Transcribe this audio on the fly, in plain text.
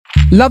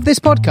Love this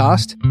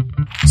podcast?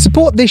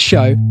 Support this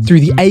show through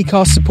the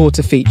Acast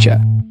supporter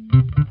feature.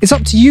 It's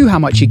up to you how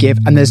much you give,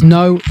 and there's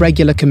no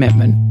regular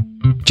commitment.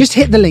 Just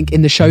hit the link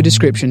in the show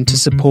description to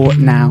support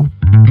now.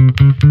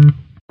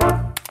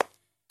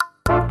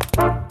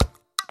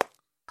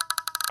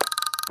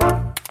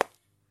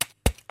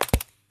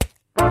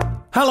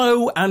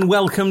 Hello and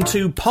welcome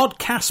to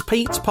Podcast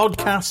Pete's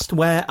podcast,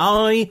 where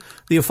I,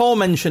 the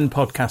aforementioned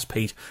Podcast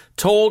Pete,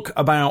 talk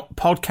about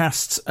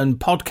podcasts and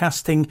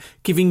podcasting,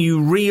 giving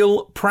you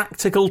real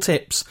practical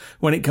tips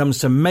when it comes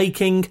to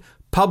making,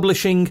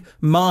 publishing,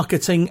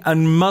 marketing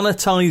and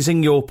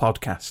monetizing your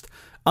podcast.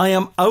 I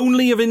am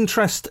only of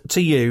interest to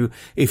you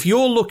if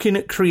you're looking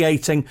at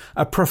creating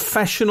a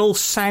professional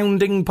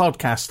sounding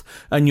podcast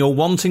and you're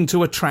wanting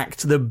to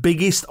attract the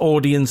biggest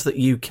audience that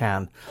you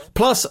can.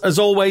 Plus, as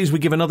always, we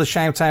give another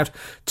shout out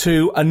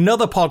to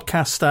another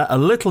podcaster a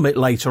little bit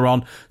later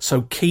on,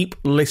 so keep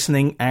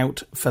listening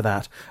out for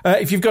that.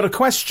 If you've got a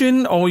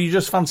question or you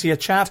just fancy a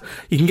chat,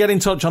 you can get in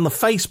touch on the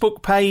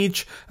Facebook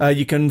page.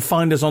 You can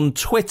find us on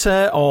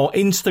Twitter or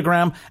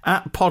Instagram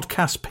at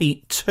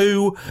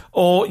PodcastPete2,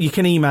 or you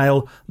can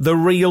email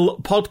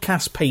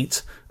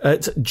therealpodcastpete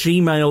at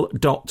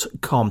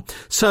gmail.com.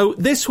 So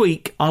this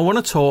week I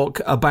want to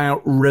talk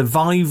about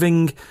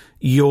reviving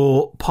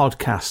your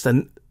podcast.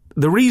 And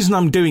the reason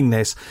I'm doing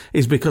this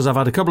is because I've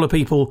had a couple of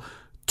people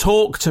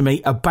talk to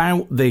me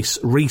about this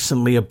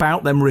recently,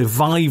 about them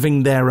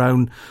reviving their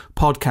own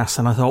podcast.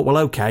 And I thought, well,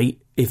 okay,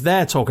 if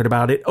they're talking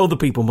about it, other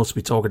people must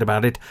be talking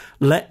about it.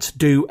 Let's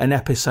do an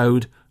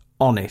episode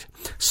on it.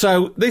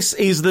 So this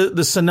is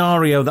the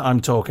scenario that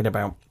I'm talking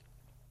about.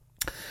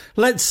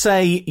 Let's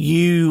say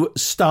you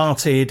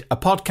started a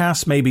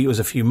podcast, maybe it was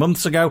a few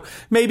months ago,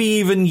 maybe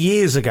even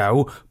years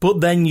ago, but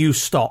then you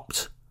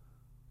stopped.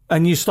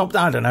 And you stopped,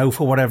 I don't know,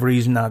 for whatever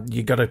reason,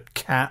 you got a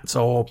cat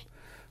or,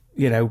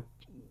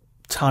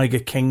 Tiger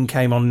King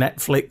came on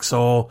Netflix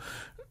or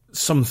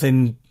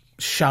something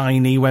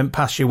shiny went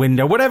past your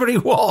window, whatever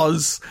it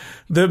was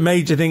that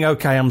made you think,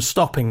 okay, I'm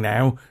stopping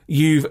now.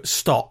 You've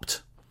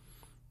stopped.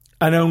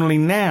 And only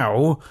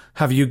now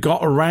have you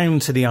got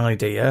around to the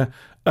idea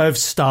of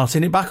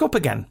starting it back up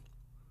again.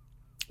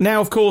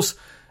 Now, of course,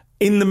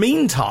 in the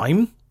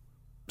meantime,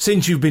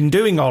 since you've been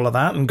doing all of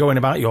that and going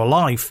about your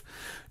life,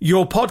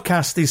 your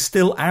podcast is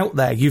still out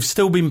there. You've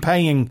still been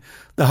paying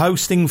the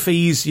hosting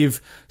fees.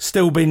 You've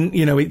still been,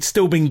 it's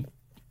still been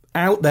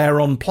out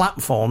there on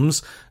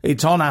platforms.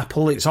 It's on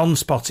Apple. It's on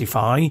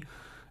Spotify.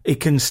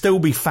 It can still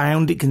be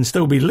found. It can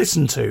still be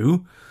listened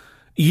to.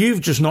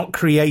 You've just not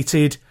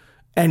created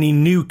any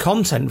new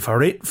content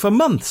for it for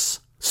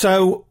months.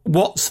 So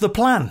what's the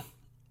plan?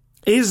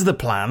 Is the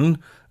plan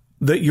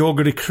that you're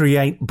going to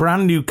create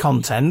brand new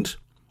content,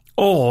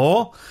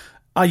 or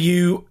are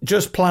you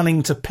just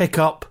planning to pick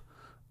up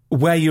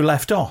where you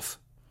left off?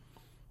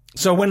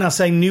 So when I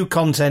say new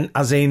content,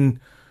 as in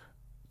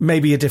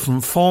maybe a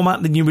different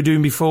format than you were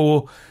doing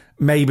before,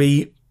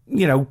 maybe,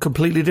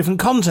 completely different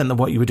content than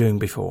what you were doing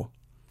before.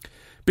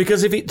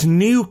 Because if it's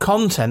new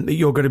content that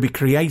you're going to be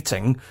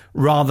creating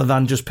rather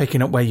than just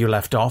picking up where you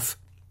left off,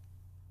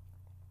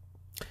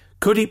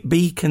 could it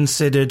be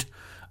considered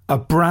a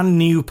brand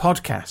new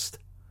podcast?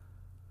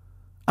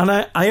 And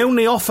I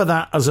only offer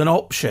that as an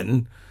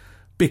option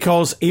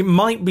because it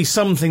might be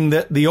something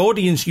that the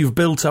audience you've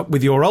built up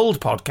with your old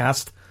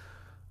podcast,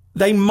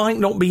 they might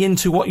not be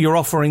into what you're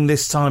offering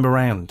this time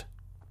around.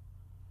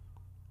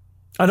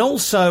 And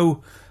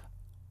also,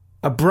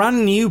 a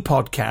brand new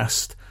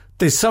podcast,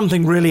 there's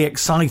something really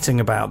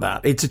exciting about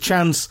that. It's a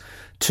chance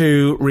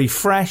to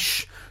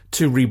refresh,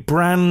 to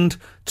rebrand,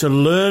 to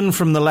learn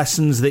from the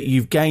lessons that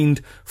you've gained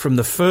from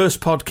the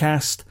first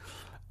podcast.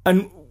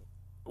 And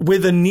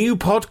with a new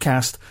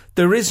podcast,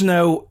 there is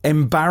no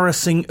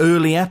embarrassing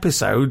early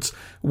episodes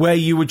where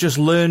you were just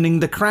learning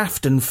the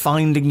craft and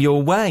finding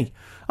your way.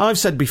 I've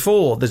said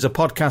before, there's a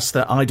podcast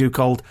that I did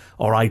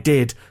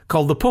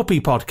called The Puppy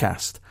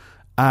Podcast.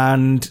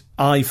 And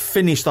I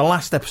finished, the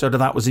last episode of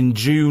that was in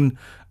June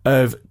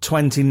of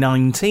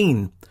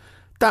 2019.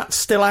 That's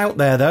still out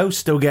there, though,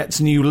 still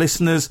gets new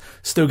listeners,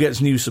 still gets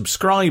new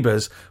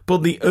subscribers.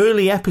 But the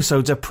early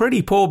episodes are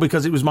pretty poor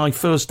because it was my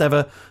first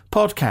ever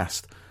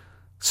podcast.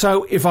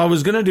 So if I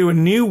was going to do a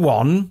new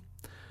one,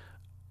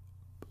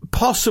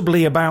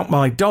 possibly about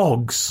my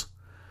dogs,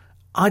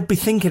 I'd be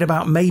thinking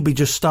about maybe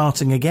just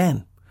starting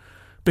again.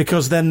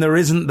 Because then there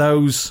isn't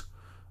those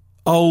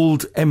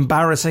old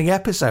embarrassing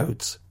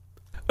episodes.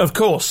 Of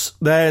course,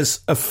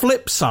 there's a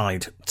flip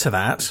side to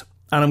that,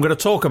 and I'm going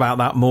to talk about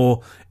that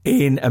more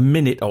in a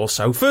minute or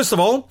so. First of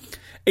all,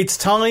 it's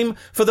time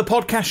for the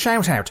podcast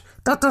shout-out.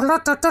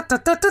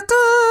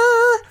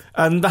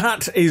 And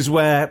that is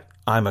where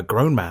I'm a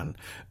grown man.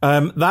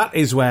 That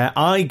is where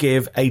I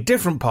give a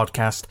different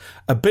podcast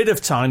a bit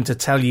of time to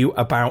tell you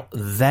about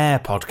their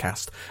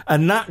podcast.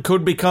 And that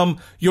could become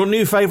your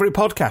new favourite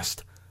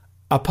podcast,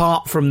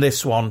 apart from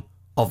this one,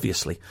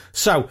 obviously.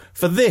 So,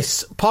 for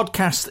this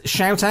podcast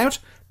shout-out,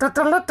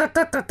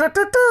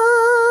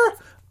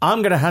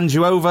 I'm going to hand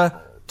you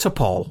over to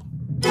Paul.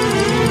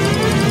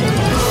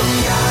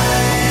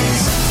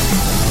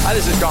 Hi, this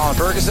this is Colin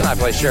Ferguson. I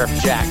play Sheriff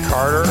Jack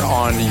Carter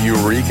on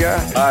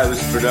Eureka. Hi,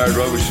 this is Bernard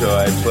Robichaud.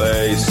 I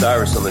play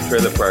Cyrus on the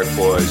Trailer Park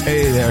Boys.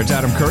 Hey there, it's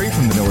Adam Curry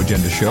from the No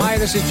Agenda Show. Hi,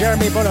 this is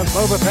Jeremy Bullock,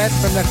 Boba Fett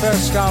from the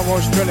first Star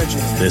Wars trilogy.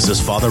 This is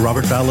Father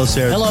Robert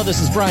Balacer. Hello, this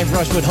is Brian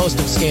Brushwood, host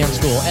of Scam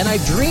School, and I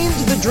dreamed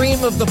the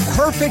dream of the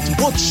perfect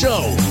book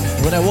show.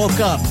 When I woke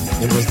up,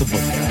 it was The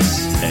Book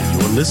Guys.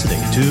 And you're listening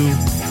to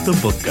The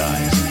Book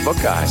Guys.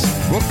 Book Guys.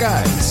 Book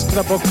Guys.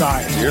 The Book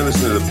Guys. You're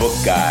listening to The Book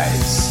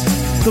Guys.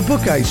 The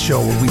Book Guys Show,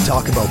 where we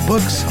talk about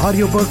books,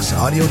 audiobooks,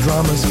 audio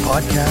dramas,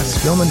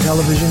 podcasts, film and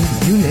television,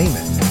 you name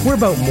it. We're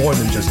about more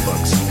than just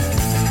books.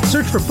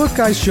 Search for Book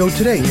Guys Show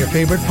today in your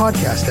favorite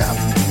podcast app.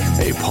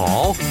 Hey,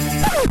 Paul.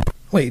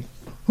 Wait,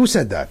 who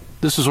said that?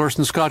 This is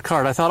Orson Scott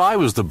Card. I thought I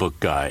was the book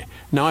guy.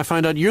 Now I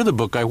find out you're the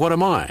book guy. What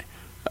am I?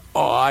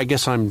 Oh, I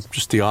guess I'm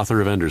just the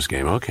author of Ender's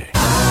Game. Okay.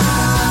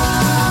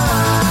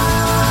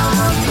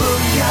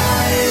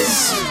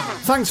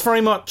 Thanks very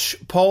much,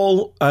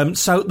 Paul.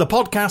 So the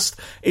podcast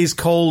is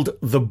called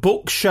The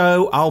Book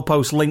Show. I'll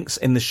post links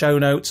in the show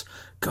notes.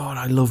 God,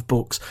 I love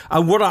books.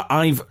 And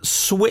I've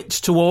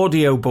switched to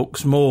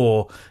audiobooks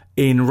more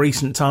in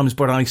recent times,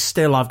 but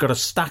I've got a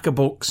stack of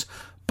books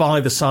by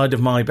the side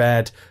of my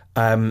bed.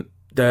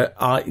 That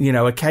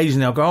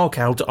occasionally I'll go,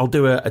 okay, I'll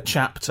do a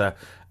chapter,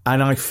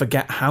 and I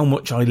forget how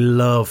much I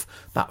love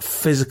that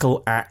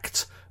physical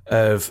act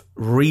of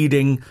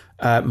reading.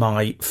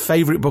 My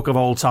favourite book of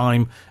all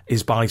time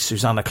is by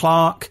Susanna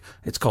Clarke.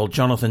 It's called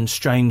Jonathan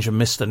Strange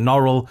and Mr.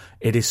 Norrell.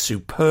 It is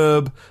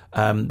superb.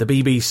 The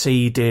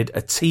BBC did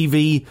a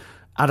TV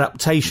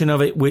adaptation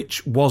of it,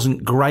 which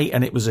wasn't great,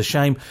 and it was a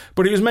shame.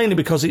 But it was mainly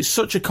because it's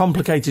such a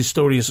complicated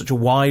story and such a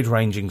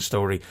wide-ranging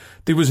story.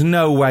 There was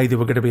no way they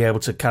were going to be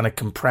able to kind of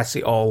compress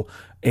it all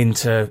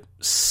into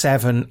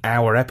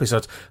 7-hour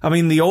episodes. I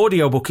mean, the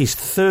audiobook is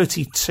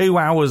 32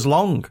 hours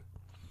long.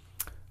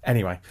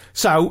 Anyway,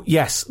 so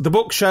yes, The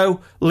Book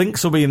Show,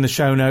 links will be in the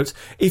show notes.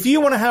 If you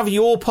want to have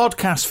your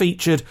podcast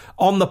featured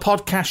on the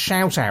podcast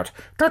shout-out,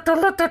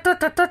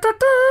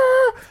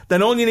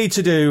 then all you need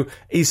to do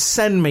is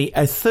send me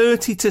a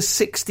 30 to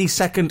 60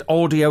 second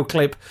audio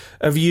clip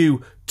of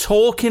you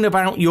talking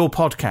about your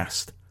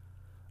podcast,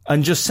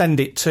 and just send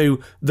it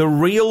to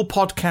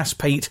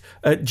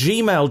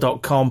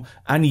therealpodcastpete@gmail.com,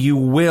 and you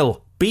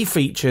will be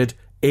featured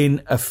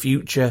in a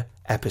future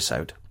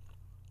episode.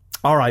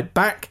 All right,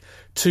 back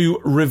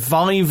to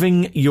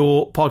reviving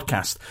your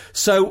podcast.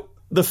 So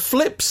the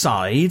flip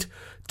side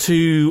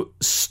to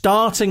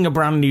starting a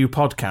brand new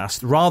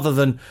podcast rather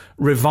than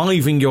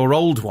reviving your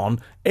old one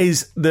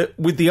is that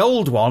with the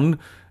old one,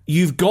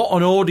 you've got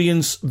an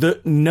audience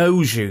that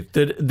knows you,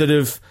 that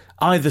have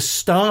either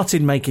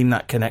started making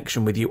that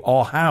connection with you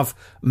or have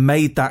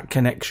made that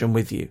connection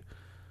with you.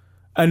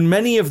 And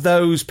many of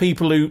those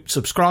people who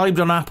subscribed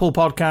on Apple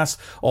Podcasts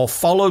or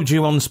followed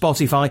you on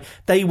Spotify,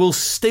 they will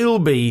still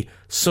be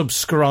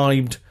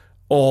subscribed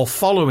or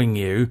following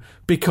you,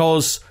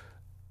 because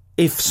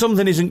if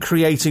something isn't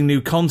creating new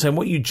content,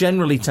 what you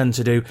generally tend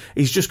to do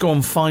is just go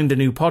and find a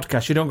new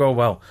podcast. You don't go,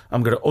 well,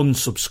 I'm going to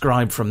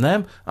unsubscribe from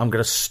them, I'm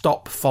going to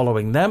stop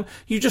following them.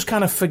 You just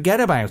kind of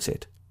forget about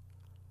it.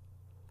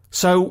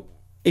 So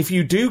if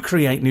you do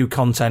create new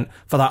content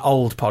for that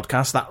old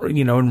podcast,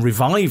 and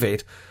revive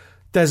it,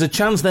 there's a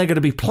chance they're going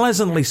to be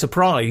pleasantly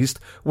surprised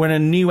when a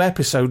new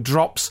episode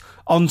drops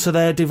onto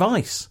their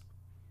device.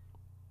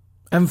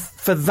 And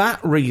for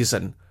that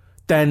reason,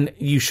 then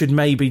you should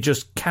maybe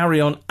just carry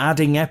on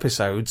adding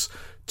episodes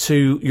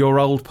to your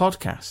old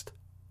podcast.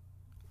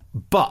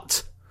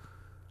 But,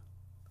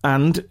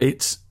 and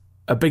it's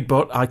a big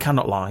but, I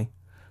cannot lie,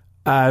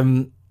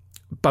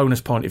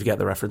 bonus point if you get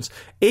the reference,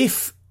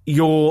 if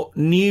your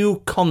new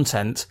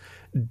content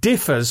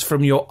differs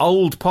from your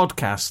old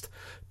podcast,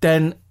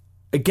 then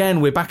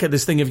again, we're back at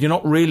this thing of you're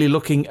not really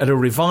looking at a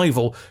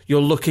revival, you're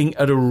looking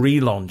at a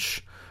relaunch.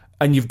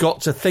 And you've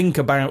got to think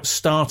about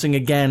starting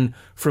again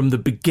from the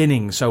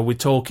beginning. So we're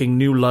talking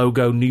new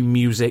logo, new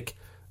music,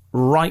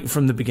 right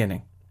from the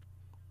beginning.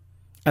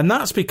 And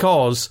that's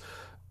because,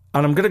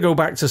 and I'm going to go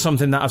back to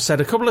something that I've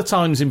said a couple of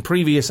times in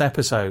previous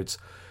episodes,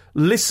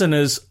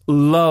 listeners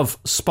love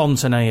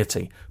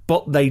spontaneity,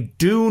 but they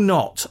do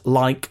not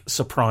like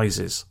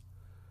surprises.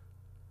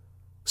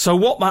 So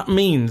what that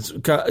means,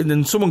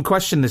 and someone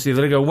questioned this the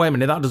other day, go, wait a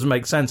minute, that doesn't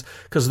make sense,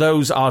 because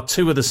those are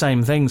two of the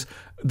same things.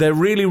 They're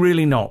really,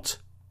 really not.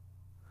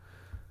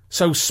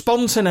 So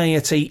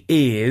spontaneity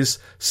is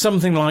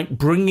something like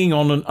bringing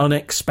on an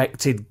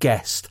unexpected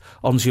guest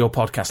onto your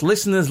podcast.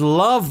 Listeners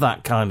love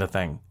that kind of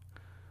thing,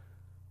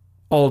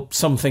 or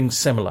something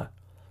similar.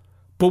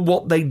 But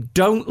what they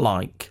don't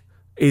like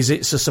is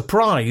it's a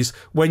surprise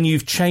when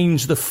you've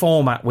changed the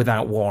format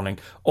without warning,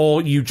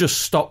 or you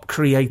just stop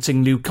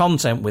creating new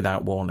content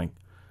without warning,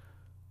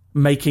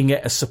 making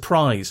it a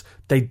surprise.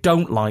 They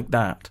don't like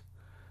that.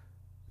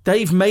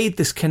 They've made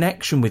this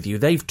connection with you.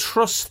 They've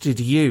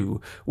trusted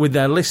you with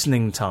their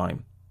listening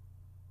time.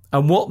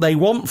 And what they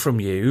want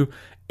from you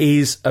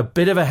is a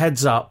bit of a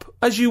heads up,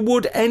 as you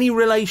would any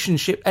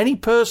relationship, any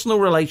personal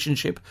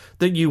relationship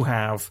that you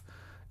have.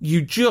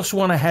 You just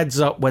want a heads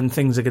up when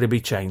things are going to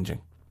be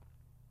changing.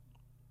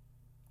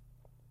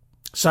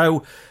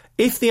 So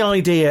if the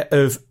idea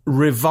of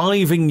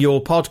reviving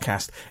your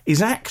podcast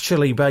is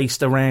actually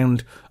based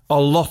around a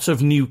lot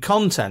of new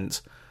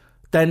content,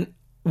 then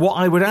what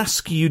I would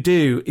ask you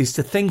do is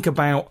to think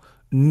about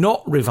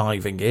not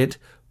reviving it,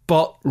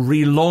 but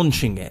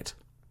relaunching it.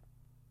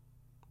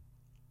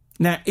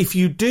 Now, if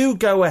you do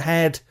go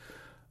ahead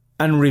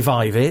and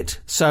revive it,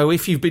 so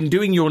if you've been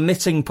doing your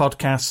knitting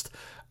podcast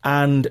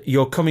and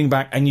you're coming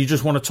back and you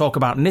just want to talk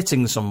about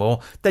knitting some more,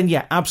 then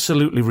yeah,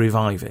 absolutely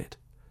revive it.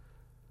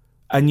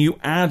 And you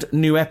add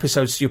new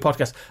episodes to your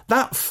podcast.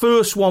 That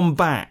first one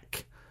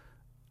back,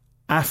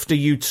 after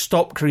you'd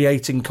stop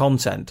creating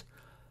content,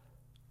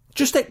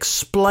 just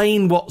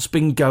explain what's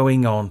been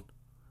going on.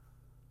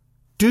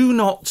 Do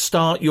not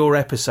start your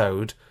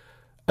episode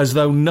as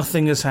though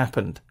nothing has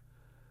happened,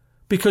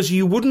 because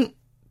you wouldn't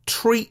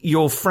treat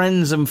your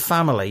friends and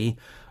family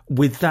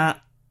with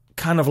that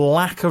kind of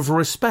lack of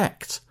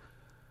respect.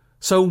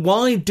 So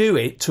why do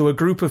it to a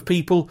group of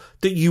people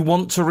that you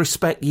want to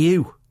respect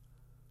you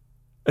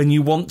and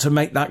you want to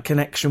make that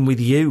connection with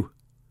you?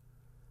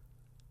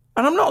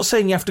 And I'm not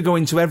saying you have to go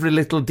into every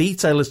little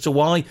detail as to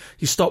why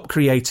you stopped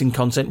creating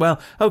content. Well,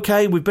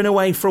 okay, we've been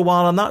away for a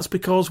while, and that's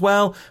because,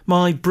 well,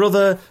 my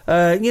brother,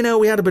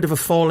 we had a bit of a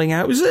falling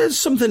out. It was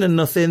something and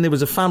nothing. There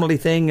was a family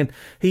thing, and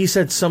he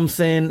said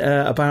something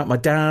about my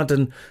dad,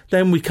 and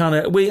then we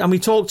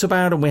talked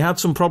about, and we had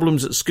some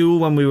problems at school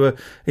when we were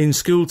in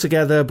school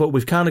together, but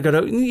we've kind of got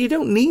to, you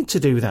don't need to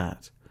do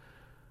that.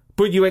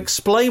 But you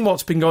explain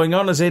what's been going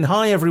on, as in,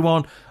 hi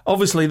everyone,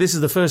 obviously this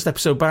is the first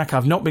episode back.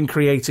 I've not been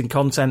creating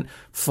content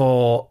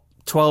for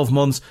 12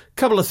 months. A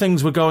couple of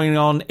things were going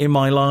on in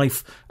my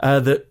life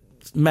that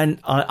meant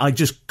I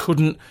just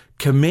couldn't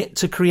commit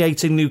to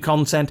creating new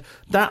content.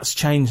 That's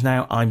changed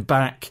now. I'm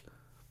back.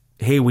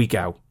 Here we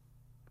go.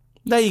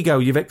 There you go.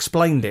 You've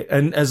explained it.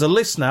 And as a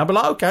listener, I'll be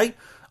like, okay,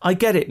 I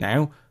get it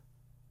now.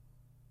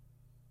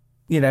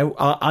 You know,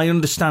 I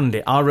understand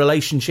it. Our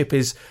relationship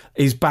is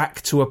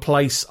back to a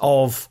place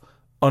of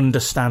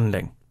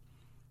understanding.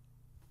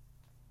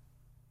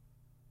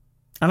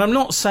 And I'm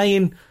not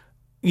saying,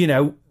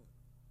 that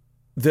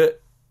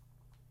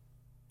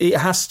it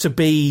has to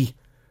be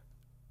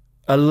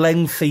a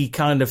lengthy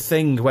kind of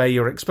thing where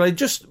you're explaining.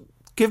 Just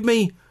let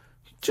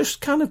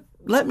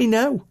me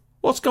know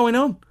what's going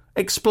on.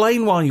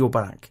 Explain why you're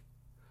back.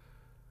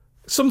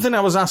 Something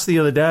I was asked the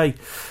other day,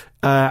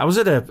 I was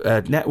at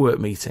a network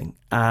meeting,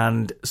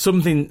 and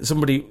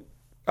somebody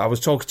I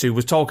was talking to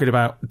was talking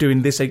about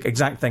doing this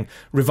exact thing,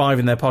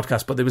 reviving their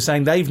podcast, but they were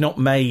saying they've not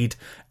made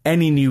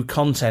any new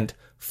content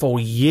for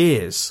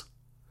years.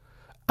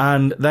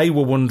 And they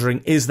were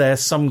wondering, is there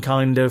some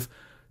kind of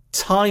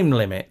time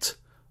limit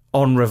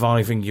on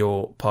reviving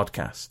your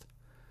podcast?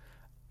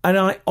 And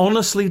I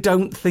honestly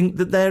don't think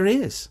that there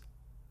is.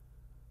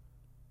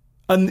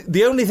 And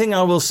the only thing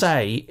I will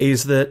say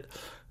is that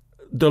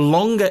the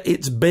longer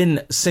it's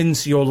been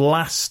since your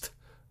last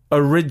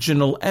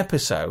original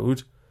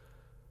episode,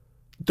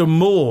 the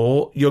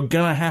more you're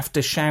going to have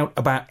to shout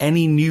about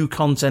any new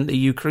content that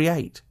you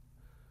create.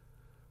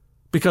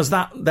 Because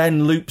that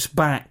then loops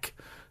back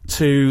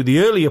to the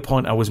earlier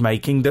point I was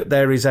making, that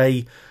there is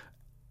and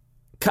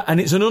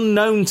it's an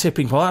unknown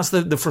tipping point. That's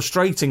the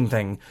frustrating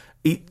thing.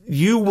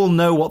 You will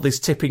know what this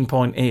tipping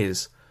point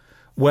is,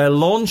 where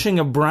launching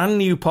a brand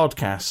new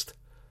podcast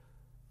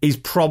is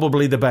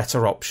probably the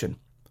better option.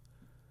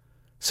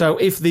 So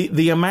if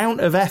the amount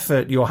of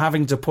effort you're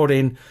having to put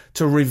in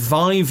to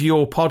revive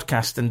your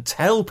podcast and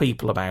tell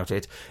people about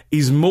it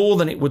is more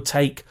than it would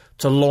take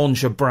to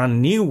launch a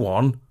brand new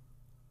one,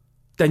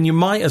 then you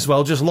might as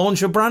well just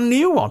launch a brand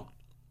new one.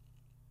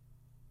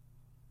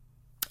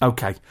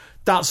 Okay,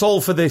 that's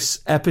all for this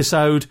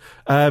episode.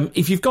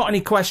 If you've got any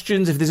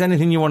questions, if there's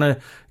anything you want to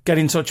get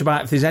in touch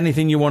about, if there's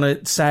anything you want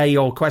to say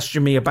or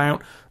question me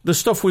about the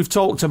stuff we've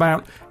talked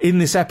about in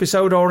this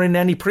episode or in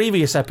any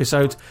previous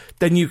episodes,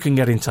 then you can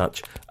get in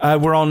touch.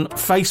 We're on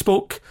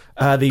Facebook.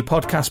 The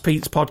Podcast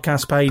Pete's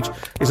podcast page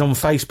is on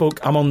Facebook.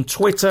 I'm on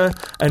Twitter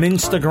and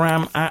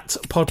Instagram at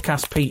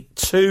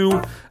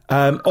PodcastPete2.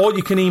 Or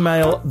you can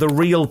email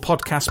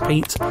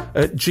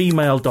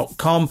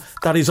therealpodcastpete@gmail.com.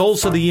 That is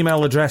also the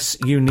email address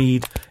you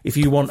need if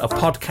you want a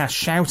podcast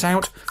shout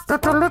out,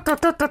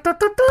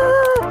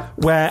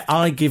 where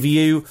I give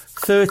you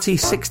 30,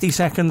 60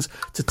 seconds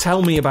to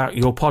tell me about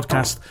your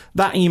podcast.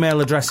 That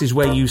email address is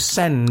where you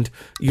send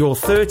your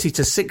 30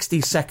 to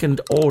 60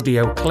 second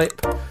audio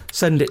clip.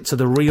 Send it to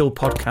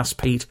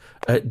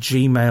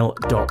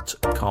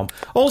therealpodcastpete@gmail.com.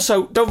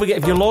 Also, don't forget,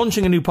 if you're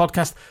launching a new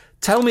podcast,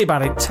 tell me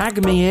about it,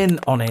 tag me in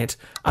on it,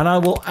 and I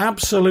will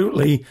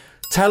absolutely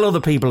tell other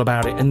people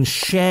about it and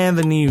share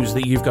the news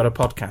that you've got a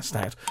podcast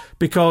out.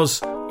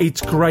 Because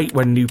it's great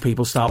when new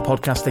people start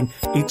podcasting.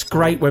 It's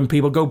great when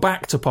people go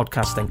back to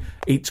podcasting.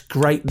 It's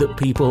great that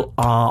people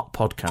are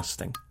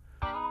podcasting.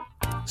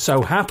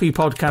 So happy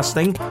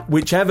podcasting,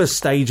 whichever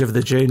stage of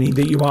the journey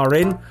that you are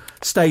in.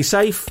 Stay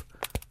safe,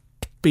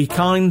 be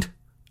kind,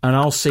 and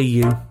I'll see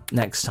you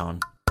next time.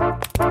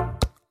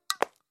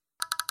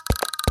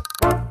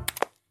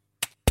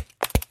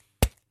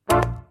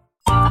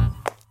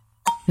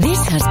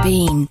 This has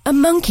been a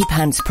Monkey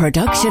Pants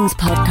Productions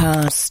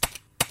podcast.